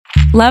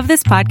Love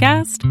this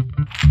podcast?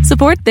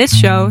 Support this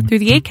show through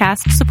the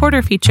Acast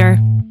supporter feature.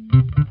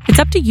 It's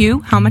up to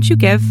you how much you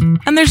give,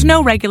 and there's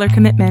no regular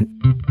commitment.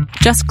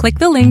 Just click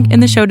the link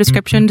in the show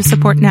description to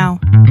support now.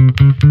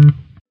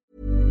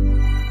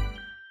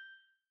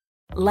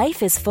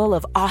 Life is full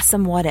of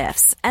awesome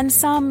what-ifs, and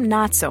some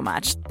not so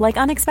much, like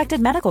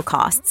unexpected medical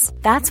costs.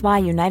 That's why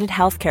United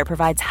Healthcare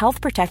provides Health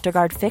Protector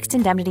Guard fixed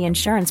indemnity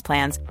insurance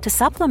plans to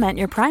supplement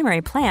your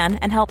primary plan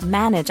and help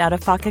manage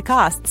out-of-pocket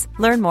costs.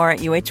 Learn more at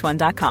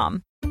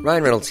uh1.com.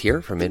 Ryan Reynolds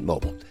here from Mint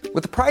Mobile.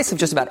 With the price of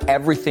just about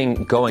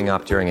everything going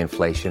up during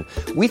inflation,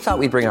 we thought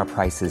we'd bring our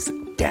prices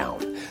down.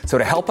 So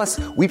to help us,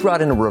 we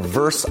brought in a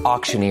reverse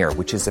auctioneer,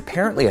 which is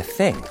apparently a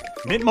thing.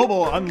 Mint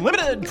Mobile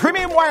Unlimited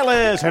Premium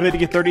Wireless. How to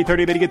get 30,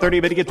 30, how to get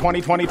 30, how to get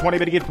 20, 20, 20,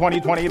 how to get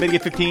 20, 20, how to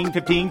get 15,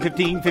 15,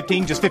 15,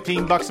 15, just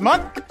 $15 a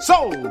month?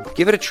 Sold!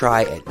 Give it a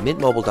try at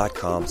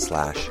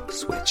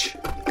mintmobile.com/switch.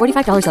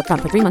 $45 up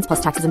front for 3 months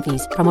plus taxes and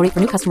fees. Promo rate for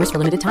new customers for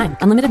limited time.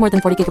 Unlimited more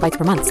than 40 gigabytes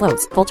per month.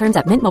 Slows full terms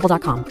at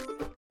mintmobile.com.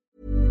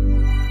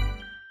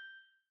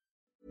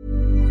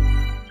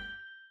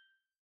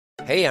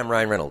 Hey, I'm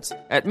Ryan Reynolds.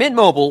 At Mint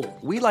Mobile,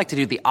 we like to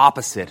do the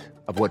opposite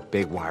of what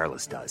Big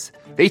Wireless does.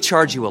 They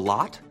charge you a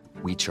lot,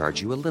 we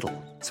charge you a little.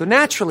 So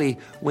naturally,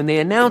 when they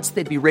announced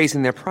they'd be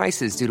raising their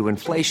prices due to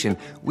inflation,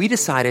 we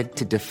decided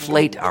to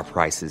deflate our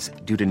prices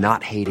due to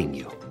not hating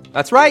you.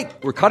 That's right.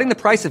 We're cutting the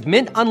price of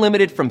Mint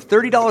Unlimited from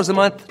 $30 a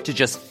month to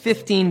just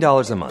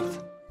 $15 a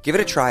month. Give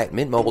it a try at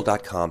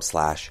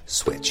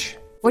mintmobile.com/switch.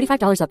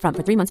 $45 up front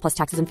for 3 months plus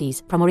taxes and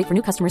fees. Promo rate for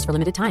new customers for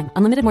limited time.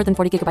 Unlimited more than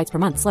 40 gigabytes per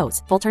month.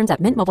 Slows full terms at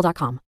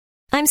mintmobile.com.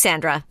 I'm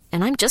Sandra,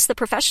 and I'm just the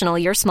professional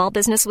your small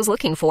business was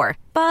looking for.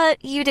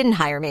 But you didn't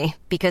hire me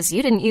because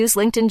you didn't use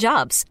LinkedIn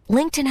Jobs.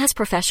 LinkedIn has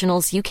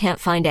professionals you can't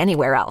find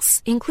anywhere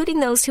else,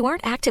 including those who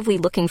aren't actively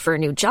looking for a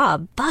new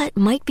job, but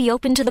might be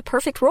open to the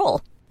perfect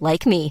role,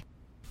 like me.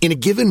 In a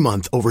given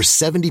month, over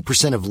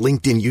 70% of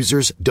LinkedIn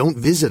users don't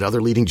visit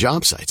other leading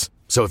job sites.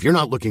 So if you're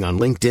not looking on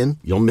LinkedIn,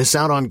 you'll miss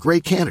out on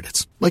great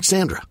candidates like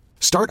Sandra.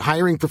 Start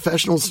hiring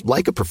professionals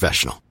like a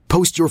professional.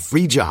 Post your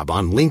free job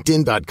on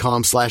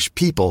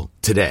linkedin.com/people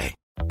today.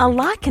 A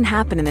lot can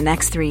happen in the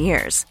next 3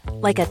 years.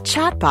 Like a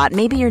chatbot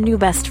may be your new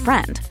best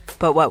friend.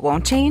 But what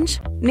won't change?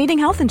 Needing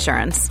health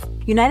insurance.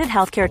 United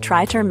Healthcare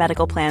Tri-Term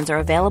Medical Plans are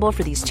available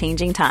for these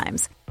changing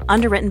times.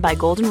 Underwritten by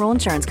Golden Rule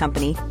Insurance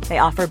Company, they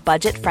offer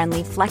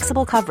budget-friendly,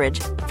 flexible coverage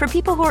for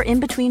people who are in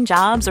between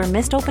jobs or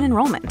missed open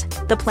enrollment.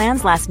 The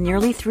plans last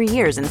nearly 3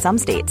 years in some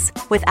states,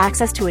 with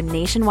access to a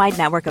nationwide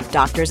network of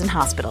doctors and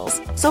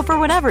hospitals. So for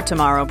whatever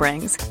tomorrow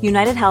brings,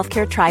 United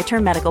Healthcare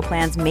Tri-Term Medical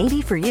Plans may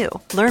be for you.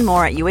 Learn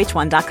more at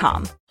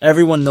uh1.com.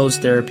 Everyone knows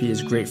therapy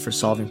is great for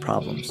solving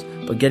problems,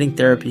 but getting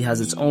therapy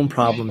has its own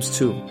problems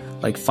too,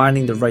 like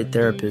finding the right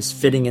therapist,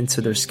 fitting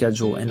into their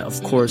schedule, and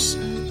of course,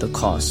 the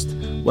cost.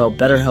 Well,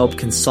 BetterHelp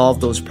can solve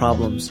those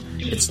problems.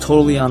 It's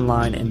totally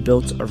online and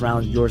built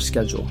around your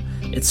schedule.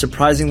 It's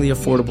surprisingly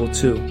affordable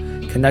too.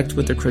 Connect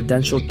with a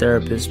credentialed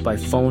therapist by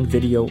phone,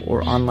 video,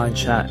 or online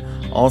chat,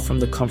 all from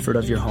the comfort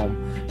of your home.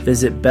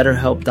 Visit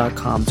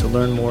BetterHelp.com to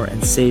learn more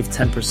and save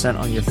 10%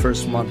 on your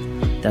first month.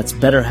 That's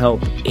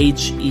BetterHelp,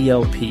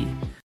 H-E-L-P.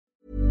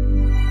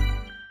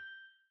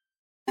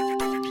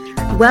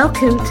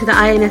 Welcome to the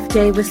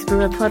INFJ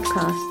Whisperer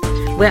podcast,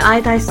 where I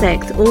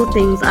dissect all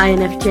things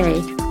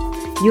INFJ.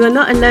 You are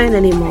not alone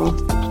anymore.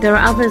 There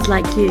are others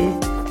like you.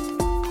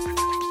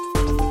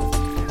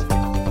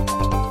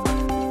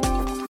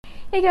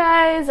 Hey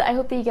guys, I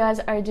hope that you guys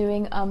are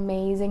doing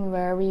amazing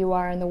wherever you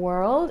are in the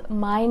world.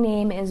 My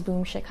name is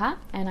Boom Shikha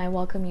and I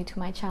welcome you to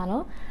my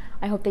channel.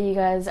 I hope that you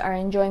guys are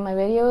enjoying my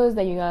videos,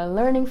 that you are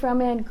learning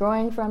from it,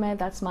 growing from it.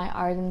 That's my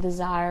ardent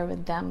desire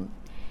with them.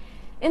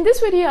 In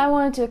this video, I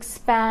wanted to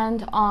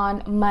expand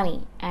on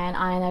money and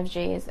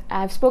INFJs.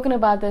 I've spoken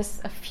about this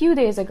a few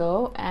days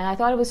ago, and I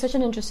thought it was such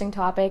an interesting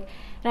topic,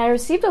 and I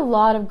received a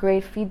lot of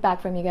great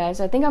feedback from you guys.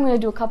 So I think I'm going to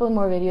do a couple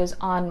more videos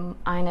on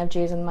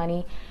INFJs and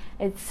money.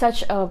 It's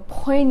such a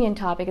poignant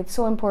topic. It's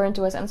so important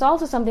to us, and it's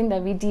also something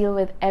that we deal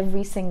with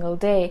every single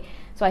day.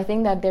 So I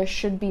think that there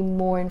should be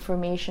more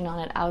information on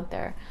it out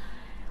there.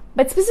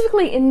 But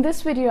specifically in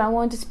this video, I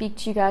want to speak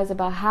to you guys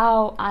about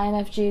how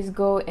INFJs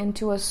go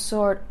into a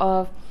sort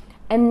of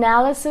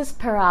analysis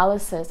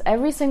paralysis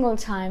every single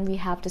time we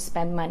have to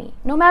spend money,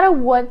 no matter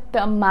what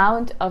the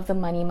amount of the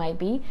money might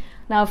be.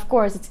 Now, of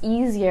course, it's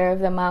easier if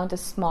the amount is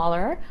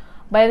smaller,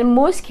 but in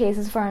most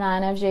cases for an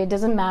INFJ, it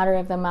doesn't matter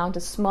if the amount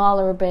is small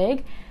or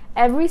big.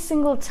 Every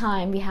single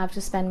time we have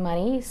to spend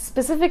money,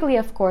 specifically,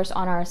 of course,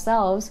 on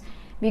ourselves,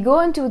 we go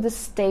into this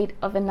state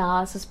of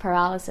analysis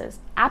paralysis,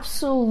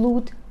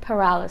 absolute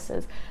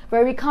paralysis,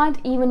 where we can't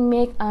even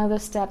make another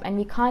step and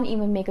we can't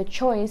even make a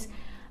choice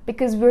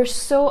because we're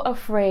so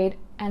afraid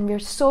and we're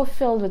so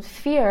filled with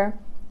fear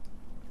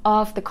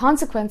of the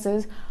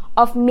consequences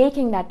of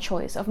making that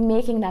choice, of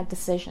making that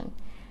decision.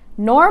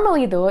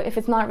 Normally, though, if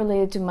it's not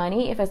related to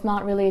money, if it's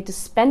not related to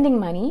spending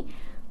money,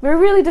 we're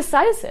really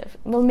decisive.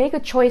 We'll make a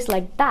choice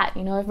like that.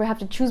 You know, if we have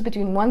to choose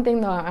between one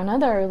thing or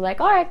another, we're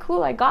like, all right,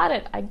 cool, I got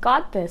it. I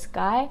got this,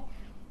 guy.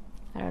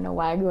 I don't know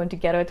why I go into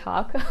ghetto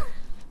talk.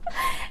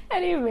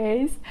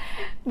 Anyways,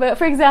 but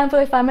for example,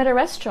 if I'm at a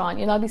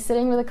restaurant, I'll be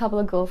sitting with a couple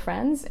of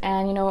girlfriends,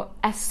 and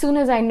as soon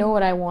as I know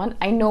what I want,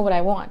 I know what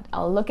I want.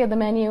 I'll look at the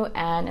menu,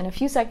 and in a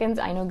few seconds,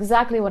 I know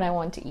exactly what I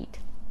want to eat.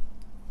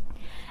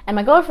 And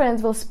my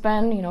girlfriends will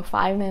spend,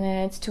 5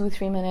 minutes, 2,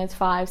 3 minutes,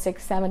 5,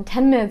 6, 7,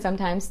 10 minutes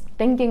sometimes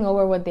thinking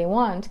over what they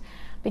want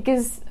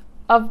because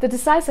of the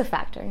decisive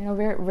factor.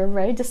 We're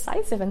very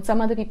decisive, and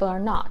some other people are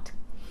not.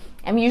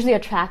 And we usually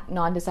attract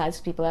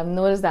non-decisive people. I've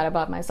noticed that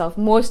about myself.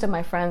 Most of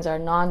my friends are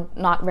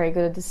not very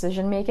good at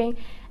decision making.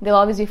 They'll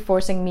always be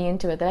forcing me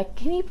into it. They're like,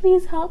 "Can you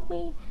please help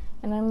me?"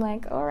 And I'm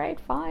like, "All right,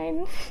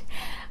 fine."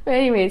 But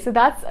anyway, so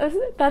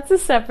that's a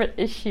separate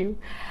issue.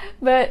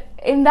 But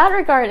in that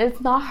regard, it's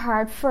not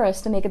hard for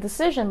us to make a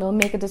decision. We'll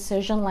make a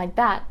decision like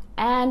that,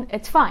 and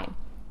it's fine.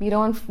 We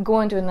don't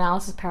go into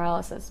analysis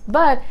paralysis.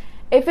 But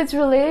if it's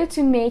related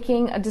to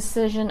making a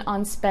decision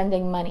on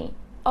spending money,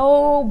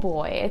 oh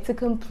boy, it's a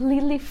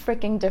completely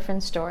freaking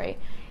different story.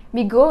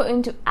 We go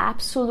into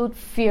absolute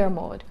fear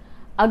mode.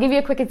 I'll give you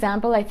a quick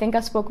example. I think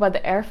I spoke about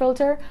the air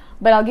filter,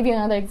 but I'll give you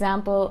another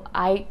example.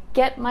 I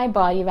get my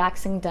body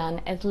waxing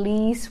done at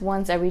least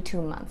once every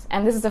 2 months.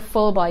 And this is a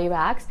full body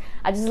wax.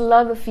 I just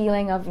love the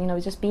feeling of,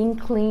 just being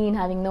clean,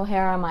 having no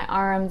hair on my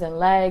arms and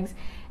legs.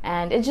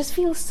 And it just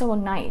feels so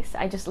nice.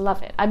 I just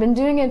love it. I've been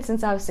doing it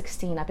since I was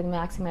 16. I've been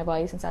waxing my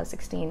body since I was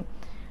 16.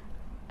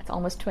 It's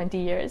almost 20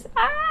 years.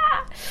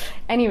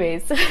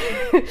 Anyways, so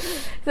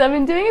I've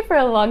been doing it for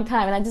a long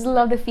time, and I just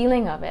love the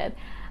feeling of it.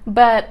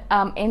 But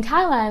in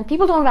Thailand,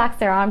 people don't wax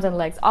their arms and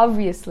legs,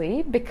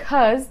 obviously,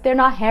 because they're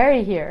not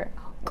hairy here.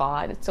 Oh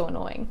God, it's so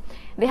annoying.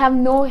 They have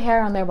no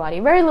hair on their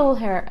body, very little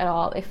hair at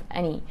all, if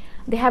any.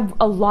 They have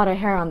a lot of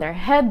hair on their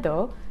head,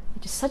 though,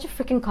 which is such a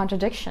freaking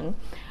contradiction.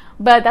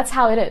 But that's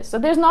how it is. So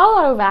there's not a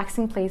lot of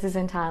waxing places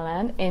in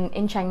Thailand,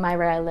 in Chiang Mai,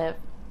 where I live.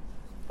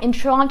 In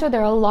Toronto,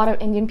 there are a lot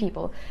of Indian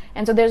people,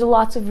 and so there's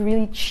lots of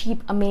really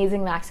cheap,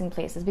 amazing waxing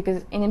places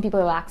because Indian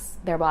people wax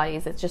their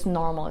bodies. It's just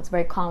normal. It's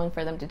very common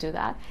for them to do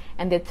that,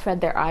 and they thread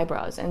their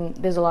eyebrows. And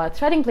there's a lot of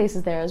threading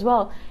places there as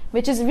well,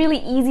 which is really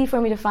easy for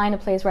me to find a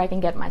place where I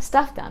can get my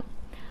stuff done.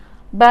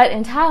 But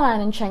in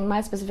Thailand, in Chiang Mai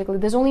specifically,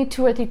 there's only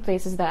 2 or 3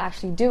 places that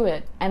actually do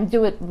it, and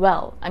do it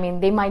well. I mean,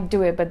 they might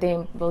do it, but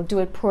they will do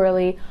it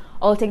poorly.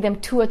 Or it'll take them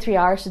 2 or 3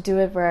 hours to do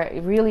it, where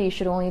it really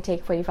should only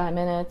take 45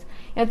 minutes.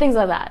 Things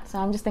like that. So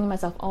I'm just thinking to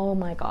myself, oh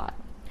my God.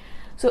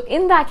 So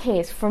in that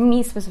case, for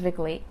me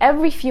specifically,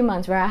 every few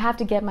months where I have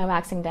to get my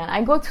waxing done,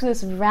 I go through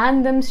this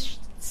random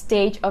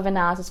stage of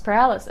analysis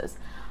paralysis.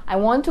 I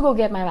want to go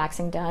get my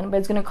waxing done, but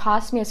it's going to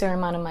cost me a certain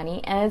amount of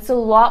money, and it's a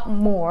lot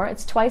more.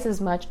 It's twice as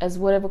much as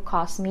what it would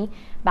cost me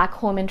back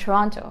home in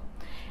Toronto.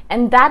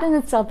 And that in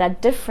itself,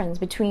 that difference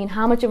between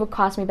how much it would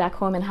cost me back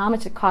home and how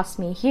much it costs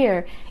me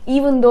here,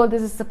 even though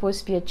this is supposed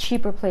to be a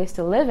cheaper place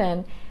to live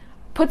in,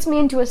 puts me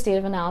into a state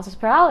of analysis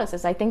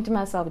paralysis. I think to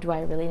myself, do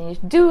I really need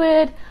to do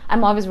it?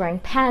 I'm always wearing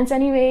pants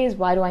anyways.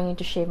 Why do I need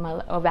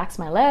to wax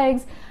my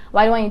legs?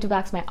 Why do I need to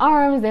wax my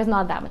arms? There's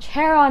not that much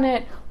hair on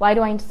it. Why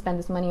do I need to spend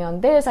this money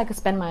on this? I could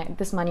spend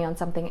this money on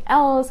something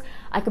else.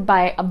 I could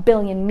buy 1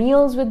 billion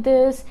meals with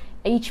this.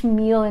 Each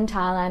meal in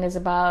Thailand is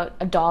about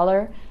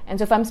 $1. And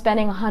so if I'm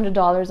spending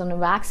 $100 on a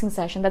waxing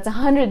session, that's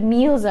 100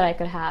 meals that I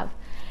could have.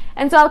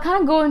 And so I'll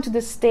kind of go into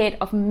this state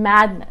of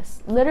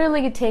madness.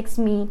 Literally, it takes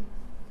me,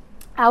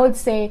 I would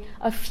say,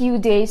 a few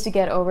days to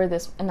get over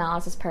this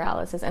analysis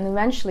paralysis. And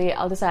eventually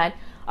I'll decide,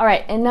 all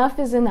right, enough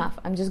is enough.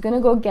 I'm just going to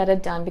go get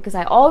it done, because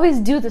I always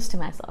do this to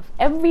myself.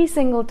 Every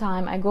single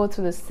time I go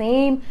through the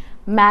same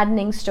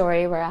maddening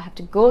story where I have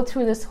to go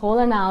through this whole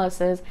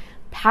analysis,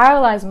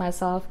 paralyze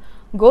myself,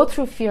 go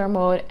through fear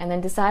mode, and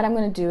then decide I'm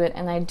going to do it,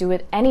 and I do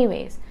it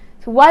anyways.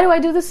 So why do I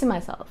do this to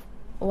myself?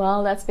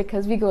 Well, that's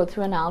because we go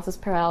through analysis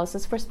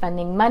paralysis for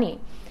spending money.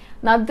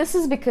 Now, this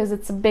is because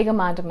it's a big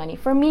amount of money.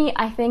 For me,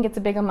 I think it's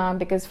a big amount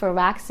because for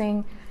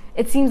waxing,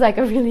 it seems like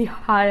a really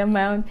high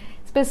amount,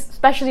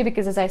 especially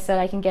because, as I said,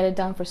 I can get it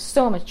done for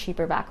so much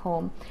cheaper back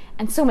home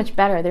and so much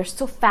better. They're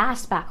so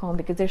fast back home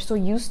because they're so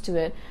used to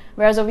it.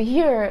 Whereas over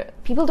here,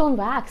 people don't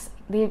wax.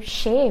 They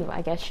shave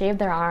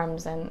their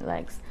arms and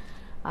legs,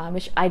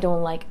 which I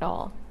don't like at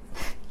all.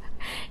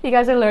 You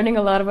guys are learning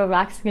a lot about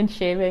waxing and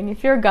shaving.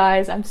 If you're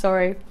guys, I'm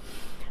sorry.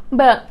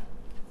 But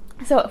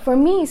so for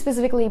me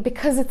specifically,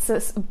 because it's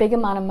a big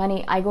amount of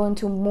money, I go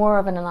into more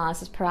of an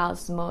analysis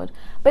paralysis mode.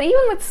 But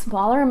even with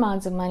smaller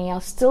amounts of money, I'll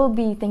still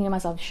be thinking to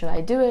myself, should I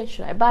do it?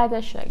 Should I buy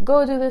this? Should I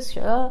go do this?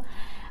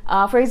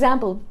 For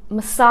example,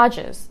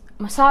 massages.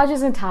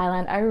 Massages in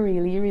Thailand are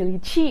really, really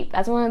cheap.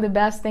 That's one of the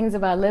best things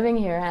about living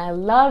here, and I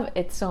love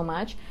it so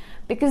much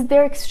because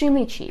they're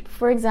extremely cheap.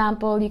 For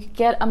example, you could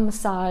get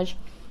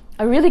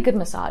a really good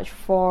massage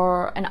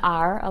for an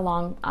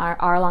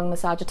hour-long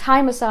massage, a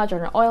Thai massage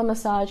or an oil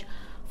massage,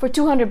 for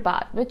 200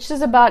 baht, which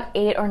is about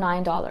 $8 or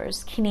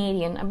 $9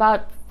 Canadian,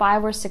 about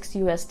 5 or 6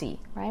 USD,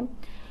 right?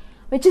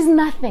 Which is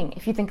nothing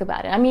if you think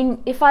about it. I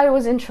mean, if I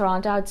was in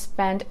Toronto, I'd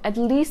spend at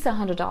least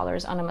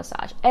 $100 on a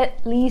massage,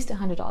 at least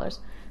 $100.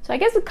 So I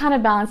guess it kind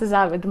of balances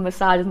out with the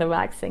massage and the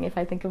waxing if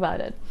I think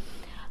about it.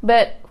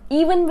 But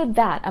even with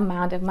that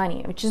amount of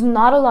money, which is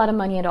not a lot of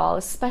money at all,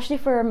 especially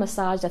for a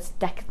massage that's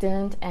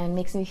decadent and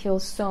makes me feel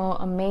so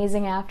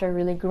amazing after,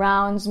 really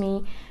grounds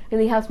me,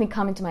 really helps me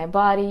come into my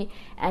body,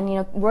 and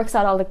works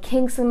out all the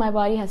kinks in my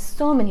body, has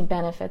so many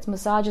benefits.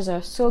 Massages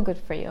are so good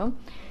for you.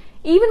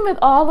 Even with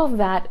all of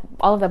that,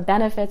 all of the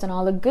benefits and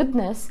all the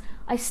goodness,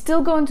 I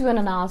still go into an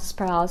analysis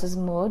paralysis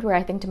mode where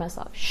I think to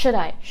myself, should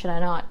I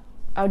not?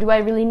 Or do I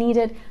really need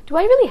it? Do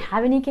I really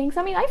have any kinks?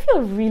 I mean, I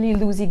feel really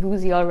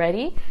loosey-goosey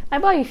already. My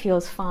body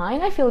feels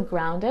fine. I feel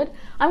grounded.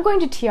 I'm going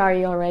to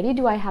TRE already.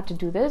 Do I have to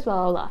do this?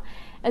 Blah, blah, blah.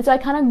 And so I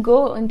kind of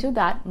go into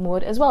that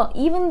mode as well,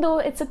 even though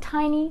it's a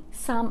tiny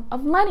sum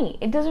of money.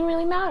 It doesn't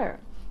really matter.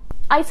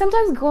 I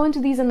sometimes go into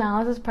these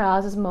analysis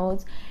paralysis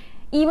modes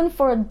even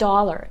for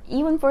 $1,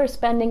 even for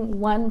spending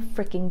 $1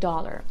 freaking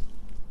dollar.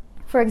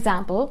 For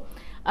example,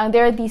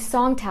 there are these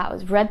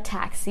Songtaos, red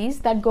taxis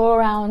that go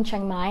around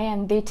Chiang Mai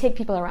and they take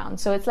people around.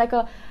 So it's like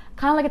kind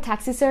of like a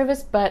taxi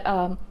service, but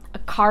a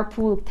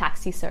carpool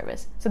taxi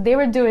service. So they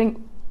were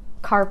doing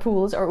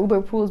carpools or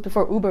Uber pools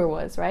before Uber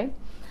was, right?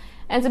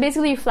 And so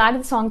basically you flag the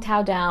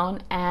Songtao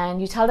down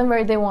and you tell them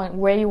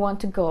where you want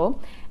to go.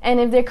 And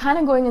if they're kind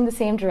of going in the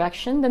same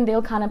direction, then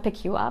they'll kind of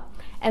pick you up.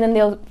 And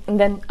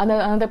then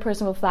another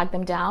person will flag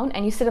them down,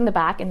 and you sit in the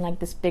back in like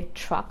this big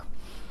truck.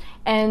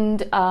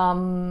 And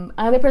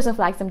another person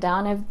flags them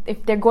down.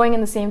 If they're going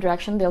in the same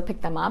direction, they'll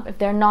pick them up. If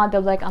they're not,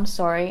 they'll be like, I'm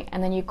sorry.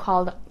 And then you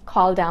call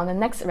down the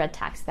next red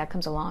taxi that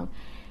comes along.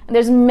 And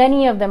there's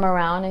many of them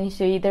around, and you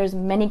see there's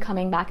many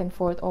coming back and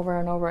forth over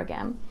and over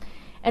again.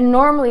 And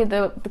normally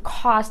the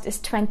cost is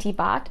 20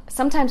 baht,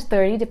 sometimes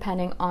 30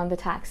 depending on the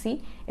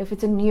taxi. If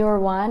it's a newer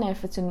one,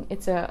 if it's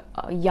a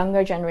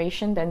younger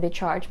generation, then they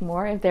charge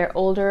more. If they're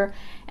older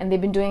and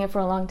they've been doing it for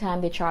a long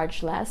time, they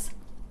charge less.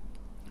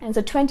 And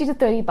so 20 to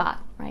 30 baht,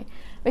 right?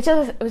 Which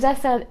as I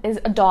said is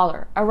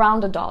 $1,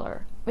 around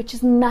 $1, which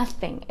is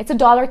nothing. It's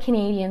 $1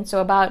 Canadian,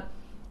 so about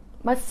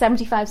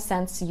 75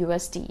 cents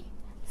USD.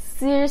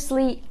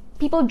 Seriously,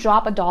 people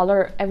drop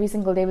 $1 every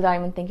single day without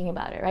even thinking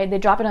about it, right? They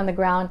drop it on the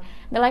ground.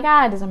 They're like,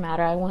 it doesn't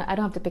matter. I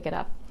don't have to pick it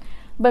up.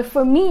 But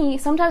for me,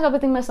 sometimes I'll be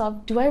thinking to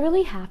myself, do I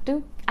really have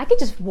to? I could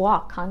just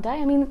walk, can't I?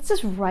 I mean, it's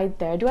just right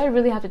there. Do I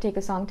really have to take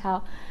a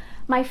Songtao?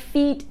 My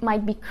feet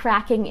might be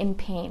cracking in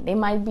pain. They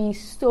might be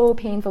so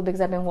painful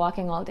because I've been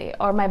walking all day,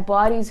 or my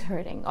body's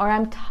hurting, or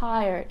I'm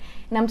tired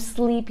and I'm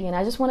sleepy and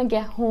I just want to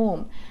get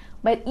home.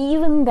 But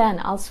even then,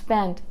 I'll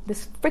spend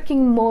this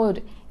freaking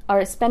mode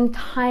or spend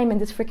time in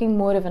this freaking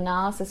mode of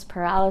analysis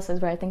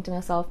paralysis where I think to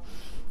myself,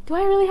 do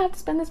I really have to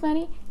spend this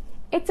money?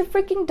 It's a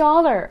freaking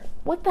 $1.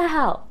 What the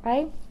hell,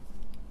 right?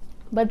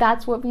 But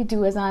that's what we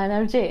do as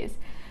INFJs.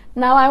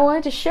 Now, I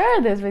wanted to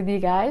share this with you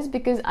guys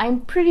because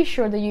I'm pretty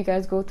sure that you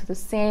guys go through the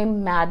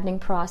same maddening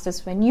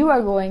process when you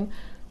are going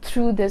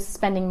through this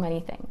spending money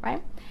thing,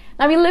 right?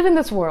 Now, we live in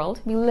this world.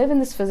 We live in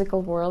this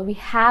physical world. We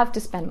have to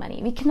spend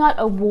money. We cannot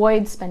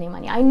avoid spending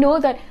money. I know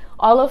that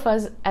all of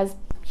us as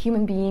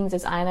human beings,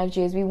 as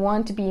INFJs, we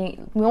want to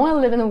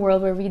live in a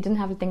world where we didn't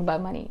have to think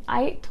about money.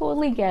 I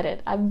totally get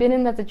it. I've been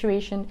in that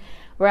situation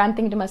where I'm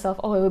thinking to myself,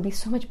 it would be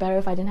so much better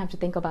if I didn't have to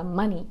think about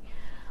money.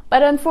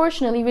 But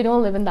unfortunately, we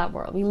don't live in that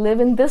world. We live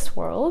in this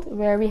world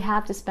where we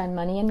have to spend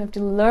money, and we have to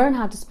learn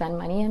how to spend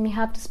money, and we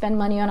have to spend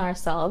money on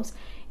ourselves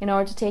in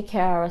order to take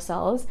care of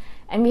ourselves.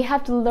 And we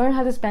have to learn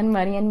how to spend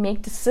money and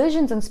make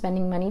decisions on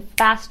spending money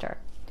faster.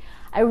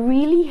 I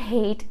really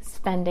hate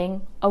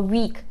spending a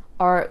week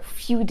or a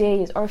few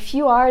days or a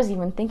few hours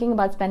even thinking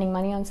about spending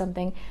money on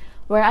something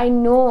where I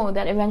know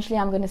that eventually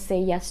I'm going to say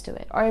yes to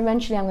it or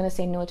eventually I'm going to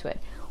say no to it.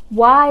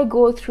 Why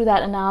go through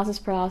that analysis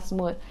paralysis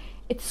mode?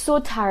 It's so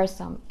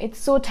tiresome. It's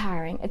so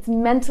tiring. It's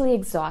mentally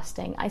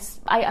exhausting.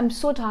 I'm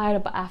so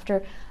tired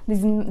after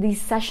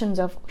these sessions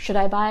of should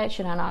I buy it?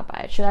 Should I not buy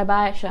it? Should I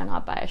buy it? Should I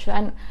not buy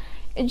it?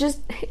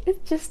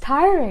 It's just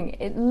tiring.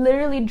 It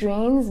literally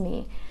drains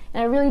me.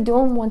 And I really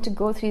don't want to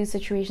go through these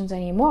situations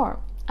anymore.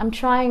 I'm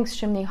trying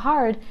extremely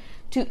hard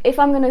to, if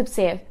I'm going to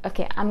say,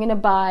 okay, I'm going to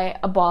buy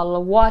a bottle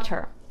of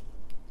water,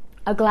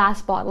 a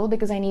glass bottle,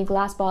 because I need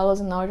glass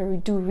bottles in order to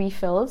do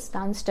refills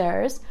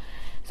downstairs.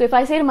 So if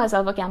I say to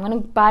myself, okay, I'm going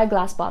to buy a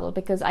glass bottle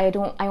because I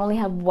only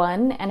have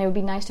one and it would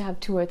be nice to have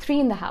 2 or 3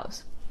 in the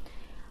house.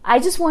 I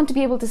just want to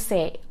be able to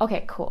say,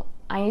 okay, cool.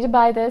 I need to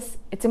buy this.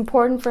 It's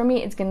important for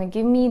me. It's going to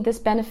give me this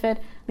benefit.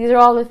 These are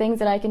all the things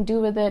that I can do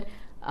with it.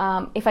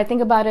 If I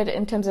think about it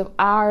in terms of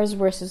hours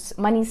versus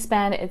money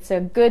spent, it's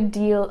a good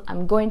deal.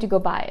 I'm going to go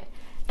buy it.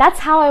 That's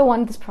how I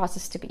want this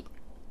process to be.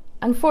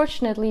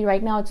 Unfortunately,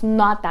 right now, it's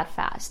not that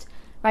fast.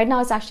 Right now,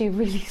 it's actually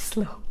really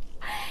slow.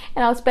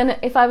 And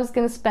if I was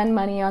going to spend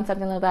money on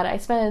something like that, I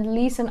spend at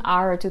least an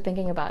hour or 2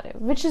 thinking about it,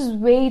 which is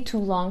way too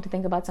long to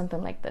think about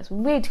something like this.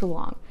 Way too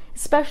long.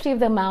 Especially if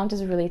the amount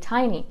is really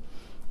tiny.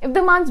 If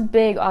the amount's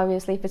big,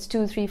 obviously, if it's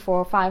 $200,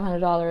 $300,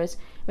 $400, $500,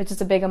 which is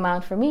a big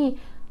amount for me,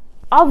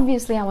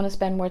 obviously I want to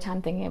spend more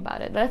time thinking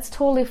about it. That's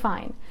totally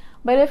fine.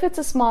 But if it's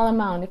a small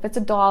amount, if it's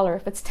 $1,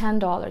 if it's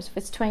 $10, if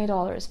it's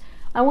 $20,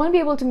 I want to be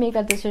able to make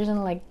that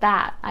decision like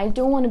that. I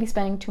don't want to be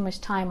spending too much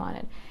time on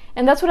it.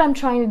 And that's what I'm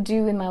trying to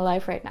do in my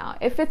life right now.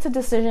 If it's a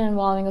decision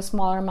involving a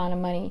smaller amount of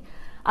money,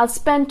 I'll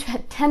spend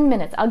 10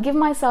 minutes. I'll give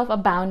myself a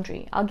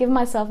boundary. I'll give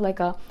myself like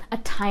a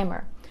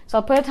timer. So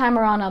I'll put a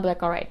timer on. I'll be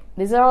like, all right,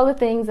 these are all the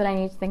things that I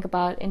need to think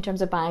about in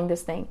terms of buying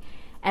this thing.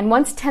 And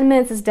once 10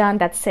 minutes is done,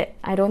 that's it.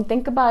 I don't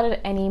think about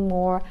it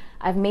anymore.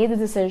 I've made the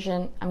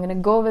decision. I'm going to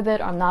go with it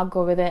or I'm not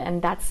go with it.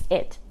 And that's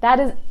it. That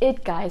is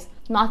it, guys.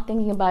 Not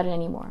thinking about it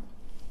anymore.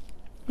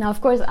 Now, of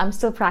course, I'm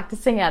still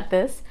practicing at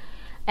this.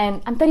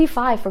 And I'm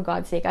 35, for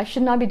God's sake. I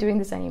should not be doing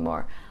this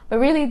anymore. But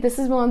really, this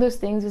is one of those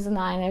things as an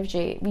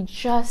INFJ. We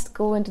just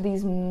go into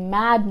these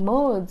mad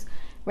modes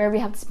where we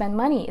have to spend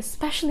money,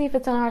 especially if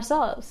it's on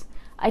ourselves.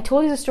 I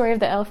told you the story of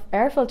the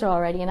air filter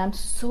already, and I'm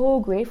so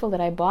grateful that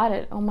I bought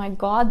it. Oh my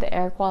God, the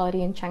air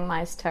quality in Chiang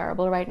Mai is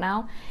terrible right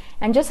now.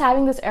 And just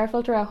having this air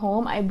filter at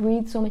home, I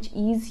breathe so much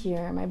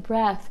easier. My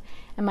breath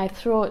and my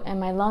throat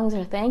and my lungs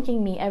are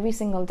thanking me every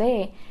single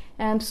day.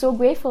 And I'm so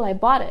grateful I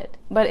bought it.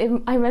 But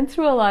I went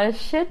through a lot of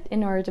shit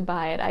in order to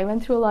buy it. I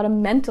went through a lot of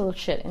mental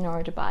shit in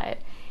order to buy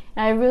it.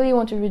 And I really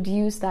want to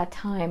reduce that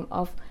time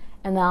of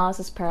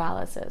analysis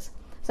paralysis.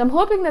 So I'm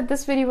hoping that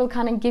this video will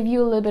kind of give you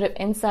a little bit of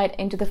insight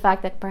into the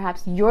fact that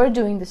perhaps you're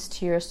doing this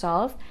to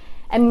yourself,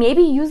 and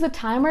maybe use the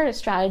timer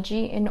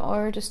strategy in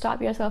order to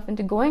stop yourself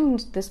into going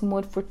into this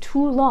mode for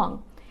too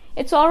long.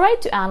 It's all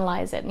right to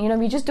analyze it.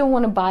 We just don't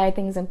want to buy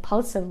things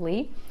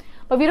impulsively,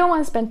 but we don't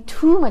want to spend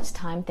too much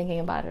time thinking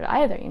about it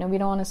either. We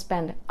don't want to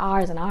spend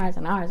hours and hours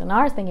and hours and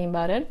hours thinking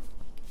about it.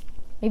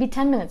 Maybe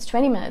 10 minutes,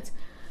 20 minutes,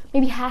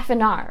 maybe half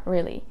an hour,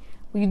 really.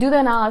 You do the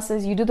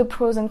analysis, you do the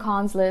pros and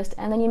cons list,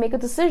 and then you make a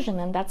decision,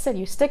 and that's it.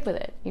 You stick with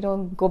it. You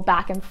don't go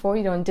back and forth.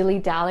 You don't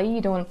dilly-dally. You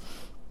don't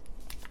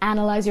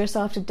analyze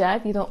yourself to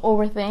death. You don't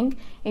overthink,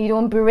 and you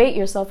don't berate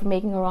yourself for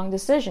making a wrong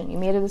decision. You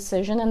made a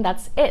decision, and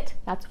that's it.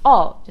 That's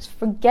all. Just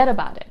forget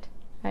about it,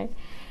 right?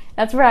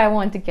 That's where I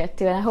want to get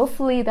to, and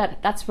hopefully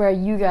that's where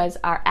you guys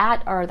are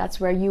at, or that's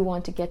where you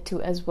want to get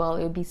to as well.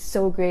 It would be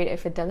so great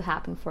if it does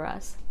happen for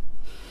us.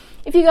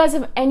 If you guys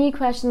have any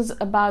questions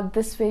about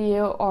this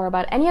video or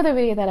about any other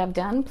video that I've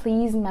done,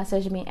 please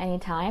message me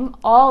anytime.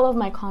 All of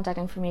my contact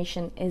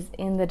information is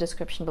in the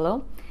description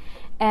below.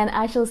 And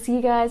I shall see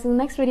you guys in the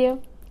next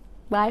video.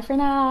 Bye for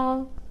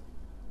now.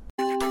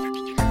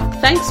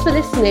 Thanks for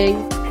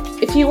listening.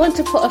 If you want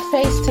to put a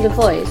face to the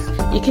voice,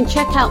 you can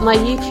check out my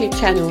YouTube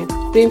channel,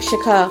 Boom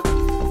Shikha.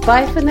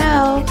 Bye for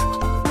now.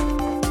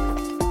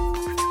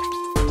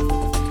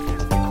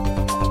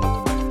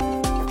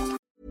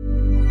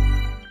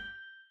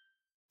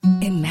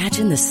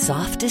 Imagine the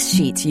softest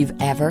sheets you've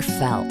ever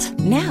felt.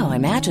 Now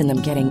imagine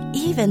them getting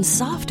even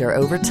softer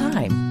over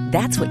time.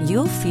 That's what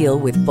you'll feel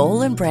with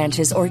Boll &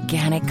 Branch's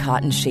organic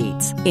cotton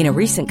sheets. In a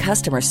recent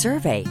customer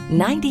survey,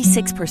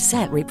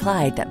 96%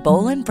 replied that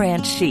Boll &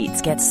 Branch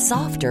sheets get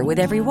softer with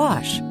every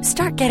wash.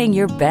 Start getting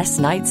your best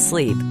night's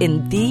sleep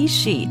in these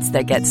sheets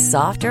that get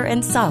softer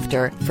and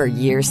softer for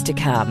years to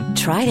come.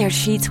 Try their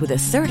sheets with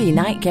a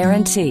 30-night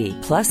guarantee.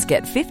 Plus,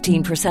 get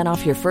 15%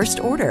 off your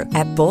first order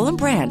at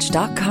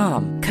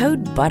bollandbranch.com.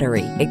 Code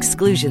BUTTERY.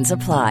 Exclusions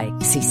apply.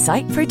 See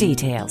site for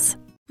details.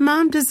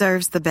 Mom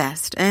deserves the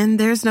best, and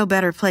there's no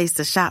better place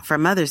to shop for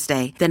Mother's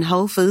Day than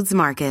Whole Foods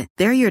Market.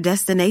 They're your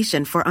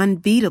destination for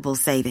unbeatable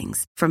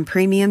savings, from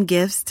premium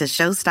gifts to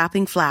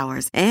show-stopping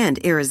flowers and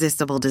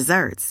irresistible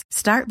desserts.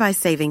 Start by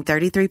saving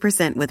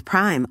 33% with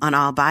Prime on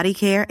all body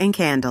care and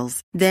candles.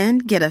 Then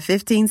get a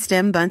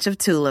 15-stem bunch of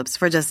tulips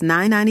for just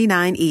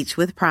 $9.99 each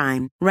with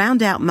Prime.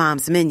 Round out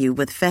Mom's menu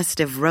with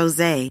festive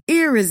rosé,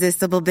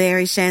 irresistible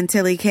berry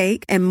chantilly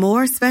cake, and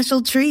more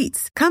special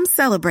treats. Come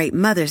celebrate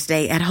Mother's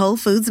Day at Whole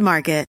Foods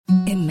Market.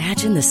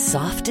 Imagine the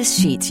softest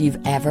sheets you've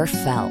ever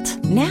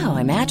felt. Now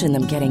imagine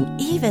them getting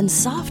even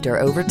softer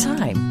over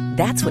time.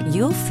 That's what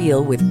you'll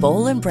feel with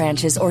Boll &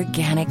 Branch's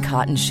organic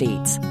cotton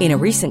sheets. In a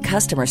recent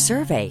customer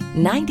survey,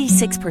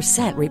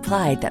 96%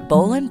 replied that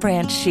Boll &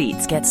 Branch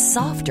sheets get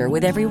softer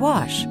with every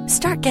wash.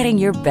 Start getting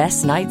your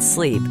best night's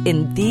sleep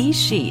in these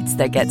sheets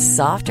that get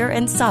softer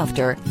and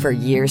softer for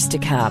years to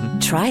come.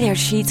 Try their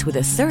sheets with a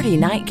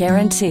 30-night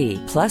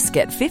guarantee. Plus,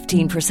 get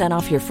 15%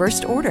 off your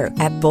first order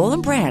at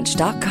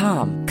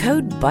bollandbranch.com.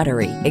 Code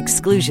BUTTERY.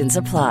 Exclusions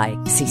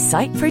apply. See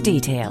site for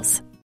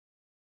details.